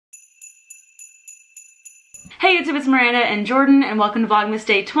Hey YouTube, it's Miranda and Jordan and welcome to Vlogmas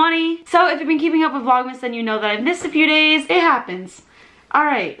Day 20. So if you've been keeping up with Vlogmas, then you know that I've missed a few days. It happens.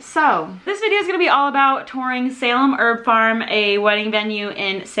 Alright, so this video is going to be all about touring Salem Herb Farm, a wedding venue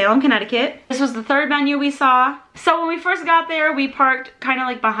in Salem, Connecticut. This was the third venue we saw. So when we first got there, we parked kind of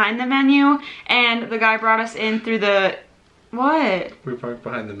like behind the venue and the guy brought us in through the... What? We parked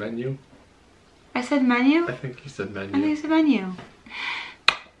behind the menu. I said menu? I think you said menu. I think you said menu.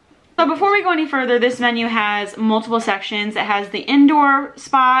 So before we go any further, this venue has multiple sections. It has the indoor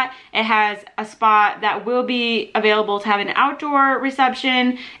spot, it has a spot that will be available to have an outdoor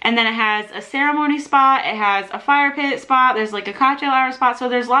reception, and then it has a ceremony spot, it has a fire pit spot, there's like a cocktail hour spot, so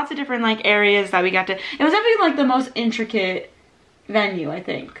there's lots of different like areas that we got to. It was definitely like the most intricate venue, I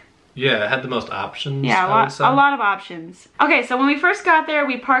think. Yeah, it had the most options. Yeah, a lot of options. Okay, so when we first got there,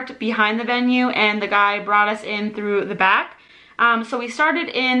 we parked behind the venue and the guy brought us in through the back. So we started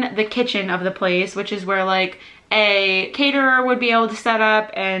in the kitchen of the place, which is where like a caterer would be able to set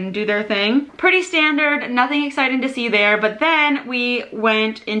up and do their thing. Pretty standard, nothing exciting to see there. But then we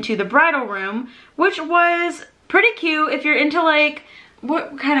went into the bridal room, which was pretty cute. If you're into like,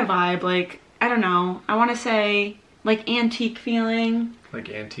 what kind of vibe? Like, I don't know. I want to say like antique feeling. Like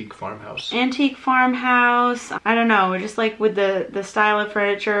antique farmhouse. Antique farmhouse. I don't know, just like with the style of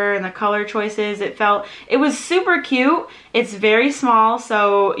furniture and the color choices, it was super cute. It's very small,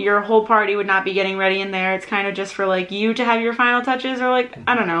 so your whole party would not be getting ready in there. It's kind of just for like you to have your final touches or like,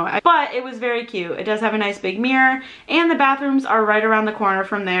 I don't know. But it was very cute. It does have a nice big mirror and the bathrooms are right around the corner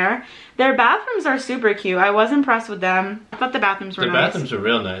from there. Their bathrooms are super cute. I was impressed with them. I thought the bathrooms were nice. The bathrooms are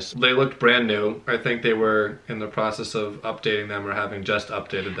real nice. They looked brand new. I think they were in the process of updating them or having just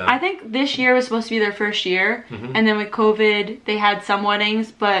updated them. I think this year was supposed to be their first year, and then with COVID, they had some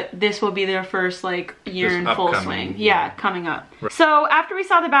weddings, but this will be their first like year in full swing. Yeah, coming up. Right. So after we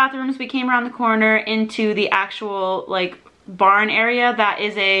saw the bathrooms, we came around the corner into the actual like barn area that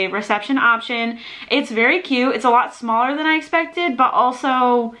is a reception option. It's very cute. It's a lot smaller than I expected, but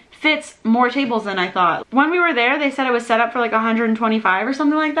also fits more tables than I thought. When we were there, they said it was set up for like 125 or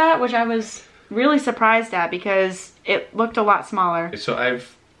something like that, which I was really surprised at because it looked a lot smaller. So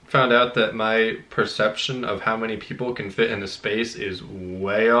I've found out that my perception of how many people can fit in a space is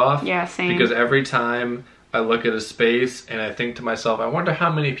way off. Yeah, same. Because every time I look at a space and I think to myself, I wonder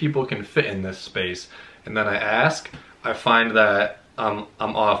how many people can fit in this space. And then I ask, I find that I'm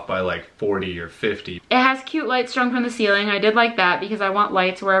off by like 40 or 50. It has cute lights strung from the ceiling. I did like that because I want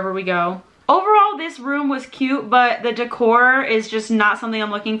lights wherever we go. Overall, this room was cute, but the decor is just not something I'm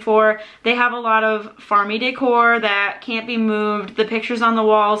looking for. They have a lot of farmy decor that can't be moved. The pictures on the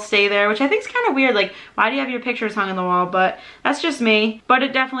walls stay there, which I think is kind of weird. Like, why do you have your pictures hung on the wall? But that's just me. But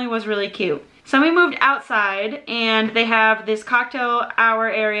it definitely was really cute. So we moved outside, and they have this cocktail hour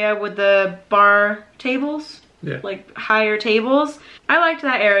area with the bar tables. Yeah. Like higher tables. I liked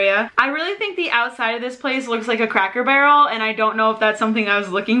that area. I really think the outside of this place looks like a Cracker Barrel, and I don't know if that's something I was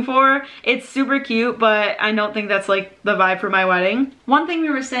looking for. It's super cute, but I don't think that's like the vibe for my wedding. One thing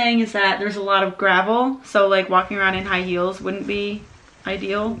we were saying is that there's a lot of gravel, so like walking around in high heels wouldn't be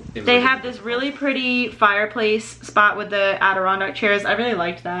ideal. They have this really pretty fireplace spot with the Adirondack chairs. I really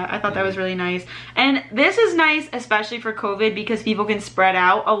liked that. I thought that was really nice. And this is nice, especially for COVID, because people can spread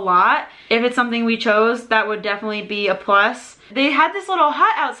out a lot. If it's something we chose, that would definitely be a plus. They had this little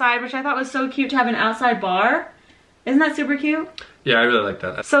hut outside, which I thought was so cute to have an outside bar. Isn't that super cute? Yeah, I really like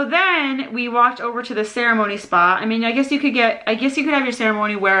that. So then we walked over to the ceremony spot. I mean, I guess you could have your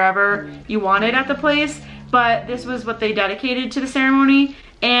ceremony wherever you wanted at the place, but this was what they dedicated to the ceremony,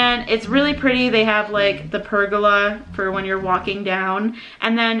 and it's really pretty. They have like the pergola for when you're walking down,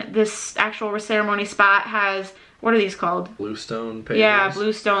 and then this actual ceremony spot has, what are these called? Bluestone pavers. Yeah,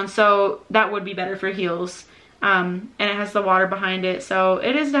 bluestone, so that would be better for heels. And it has the water behind it, so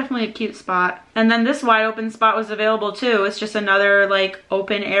it is definitely a cute spot. And then this wide open spot was available too. It's just another like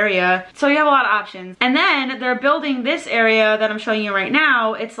open area, so you have a lot of options. And then they're building this area that I'm showing you right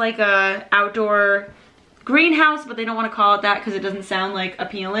now. It's like a outdoor greenhouse, but they don't want to call it that because it doesn't sound like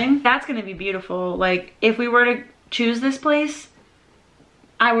appealing. That's gonna be beautiful. Like, if we were to choose this place,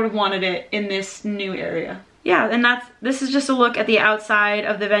 I would have wanted it in this new area. Yeah, and this is just a look at the outside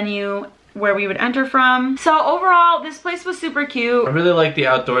of the venue where we would enter from. So overall, this place was super cute. I really like the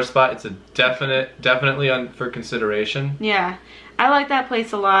outdoor spot. It's a definitely for consideration. Yeah, I like that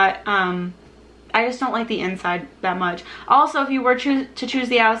place a lot. I just don't like the inside that much. Also, if you were to choose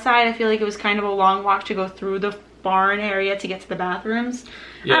the outside, I feel like it was kind of a long walk to go through the barn area to get to the bathrooms.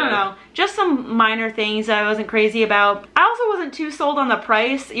 Yeah. I don't know, just some minor things that I wasn't crazy about. I also wasn't too sold on the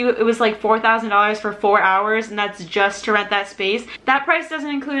price. It was like $4,000 for 4 hours, and that's just to rent that space. That price doesn't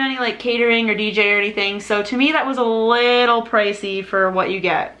include any like catering or DJ or anything, so to me that was a little pricey for what you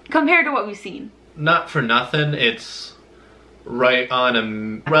get compared to what we've seen. Not for nothing, it's right on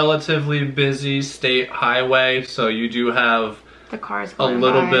a relatively busy state highway, so you do have the cars a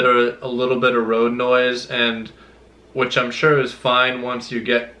little bit of road noise, and which I'm sure is fine once you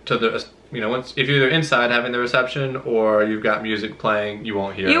get to the, you know, once if you're either inside having the reception or you've got music playing, you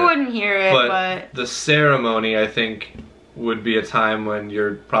won't hear it. You wouldn't hear it, but the ceremony, I think, would be a time when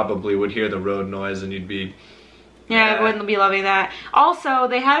you probably would hear the road noise and you'd be... Yeah, I wouldn't be loving that. Also,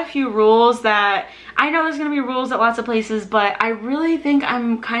 they had a few rules that, I know there's going to be rules at lots of places, but I really think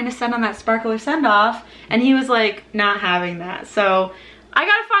I'm kind of set on that sparkler send-off, and he was like, not having that. So, I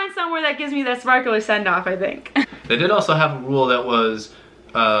gotta find somewhere that gives me that sparkler send-off, I think. They did also have a rule that was,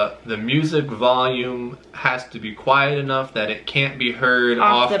 the music volume has to be quiet enough that it can't be heard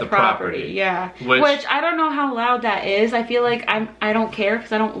off the property. Yeah, which I don't know how loud that is. I feel like I don't care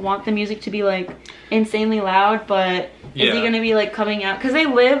because I don't want the music to be like insanely loud, but is he gonna be like coming out? Because they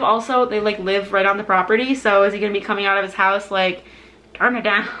like live right on the property, so is he gonna be coming out of his house like, turn it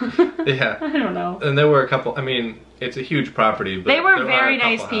down? Yeah. I don't know. And there were a couple, I mean, it's a huge property, but they were very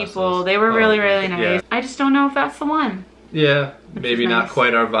nice people. Houses. They were really nice. Yeah. I just don't know if that's the one. Yeah, maybe not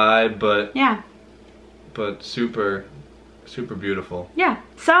quite our vibe, but yeah, but super beautiful. Yeah,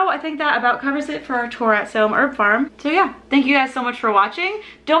 so I think that about covers it for our tour at Salem Herb Farm. So yeah, thank you guys so much for watching.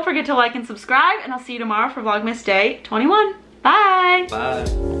 Don't forget to like and subscribe, and I'll see you tomorrow for Vlogmas Day 21. Bye! Bye!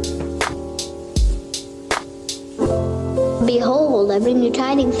 Behold, I bring you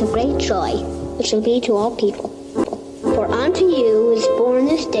tidings of great joy, which shall be to all people. For unto you is born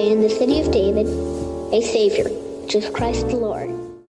this day in the city of David a Savior, which is Christ the Lord.